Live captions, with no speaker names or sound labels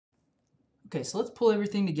Okay, so let's pull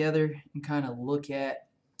everything together and kind of look at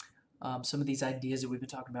some of these ideas that we've been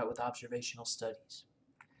talking about with observational studies.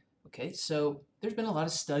 Okay, so there's been a lot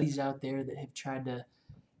of studies out there that have tried to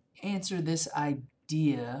answer this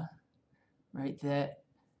idea, right, that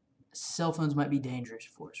cell phones might be dangerous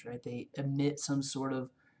for us, right? They emit some sort of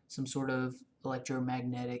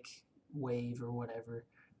electromagnetic wave or whatever,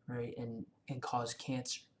 right, and cause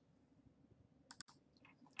cancer.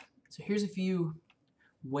 So here's a few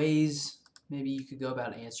ways maybe you could go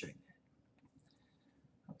about answering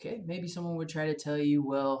that. Okay, maybe someone would try to tell you,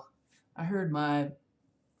 well, I heard my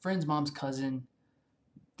friend's mom's cousin,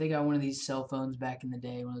 they got one of these cell phones back in the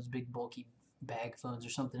day, one of those big bulky bag phones or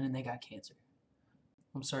something, and they got cancer.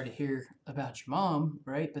 I'm sorry to hear about your mom,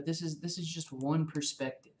 right? But this is just one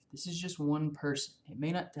perspective. This is just one person. It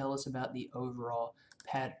may not tell us about the overall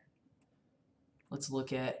pattern. Let's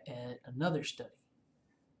look at another study.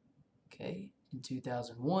 Okay, in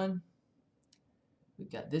 2001,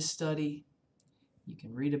 we've got this study. You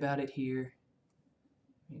can read about it here.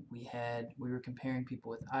 We were comparing people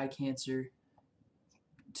with eye cancer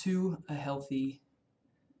to a healthy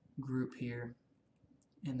group here,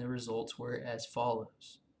 and the results were as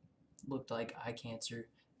follows. Looked like eye cancer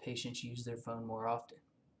patients use their phone more often.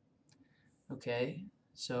 Okay,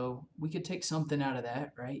 so we could take something out of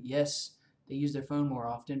that, right? Yes, they use their phone more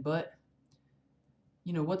often, but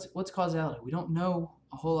you know, what's causality? We don't know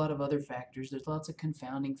a whole lot of other factors. There's lots of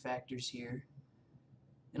confounding factors here.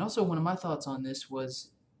 And also, one of my thoughts on this was,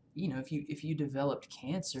 you know, if you developed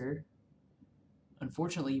cancer,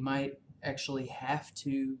 unfortunately, you might actually have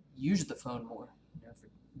to use the phone more, you know, for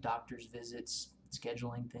doctor's visits,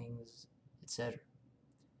 scheduling things, etc.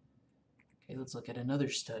 Okay, let's look at another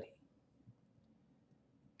study.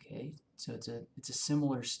 Okay, so it's a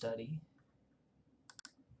similar study.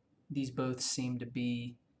 These both seem to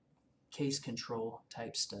be case control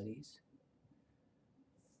type studies.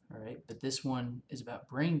 All right, but this one is about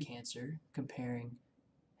brain cancer, comparing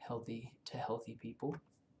healthy to healthy people,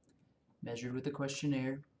 measured with a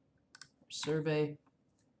questionnaire, survey,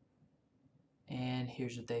 and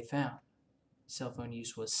here's what they found. Cell phone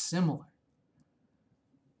use was similar.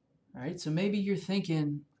 All right, so maybe you're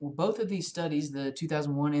thinking, well, both of these studies, the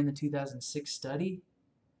 2001 and the 2006 study,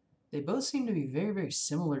 they both seem to be very, very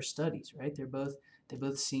similar studies, right? They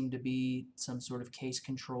both seem to be some sort of case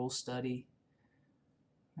control study,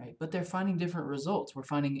 right? But they're finding different results. We're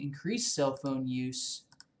finding increased cell phone use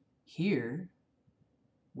here.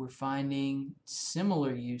 We're finding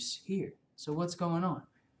similar use here. So what's going on?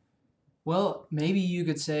 Well, maybe you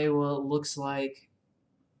could say, well, it looks like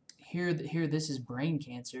here this is brain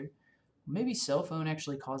cancer. Maybe cell phone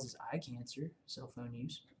actually causes eye cancer, cell phone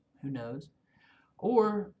use. Who knows?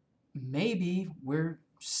 Or maybe we're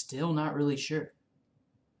still not really sure.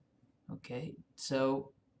 Okay,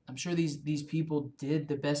 so I'm sure these people did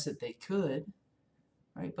the best that they could,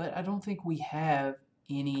 right? But I don't think we have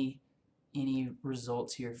any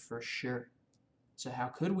results here for sure. So how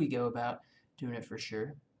could we go about doing it for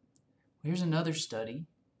sure? Here's another study.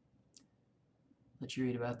 Let you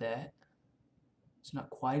read about that. It's not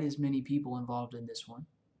quite as many people involved in this one.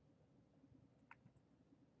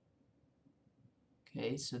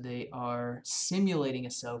 Okay, so they are simulating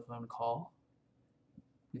a cell phone call.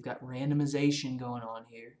 We've got randomization going on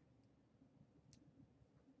here.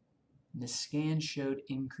 And the scan showed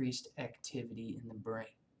increased activity in the brain.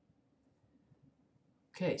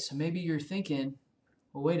 Okay, so maybe you're thinking,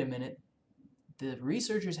 well, wait a minute. The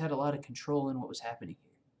researchers had a lot of control in what was happening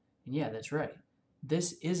here. And yeah, that's right.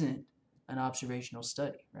 This isn't an observational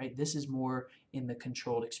study, right? This is more in the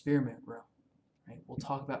controlled experiment realm, right? We'll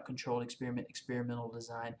talk about controlled experiment, experimental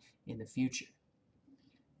design in the future.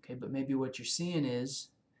 Okay, but maybe what you're seeing is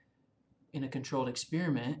in a controlled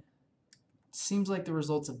experiment, it seems like the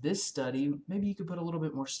results of this study, maybe you could put a little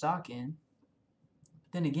bit more stock in.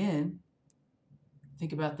 But then again,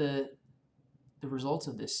 think about the results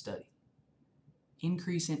of this study.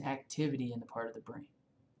 Increase in activity in the part of the brain.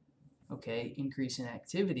 Okay, increase in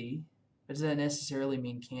activity, but does that necessarily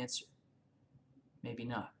mean cancer? Maybe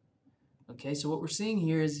not. Okay, so what we're seeing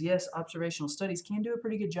here is, yes, observational studies can do a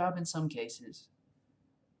pretty good job in some cases.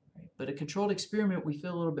 Right? But a controlled experiment, we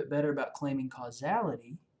feel a little bit better about claiming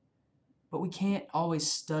causality, but we can't always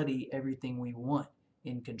study everything we want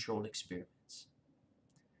in controlled experiments.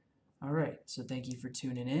 All right, so thank you for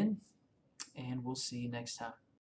tuning in, and we'll see you next time.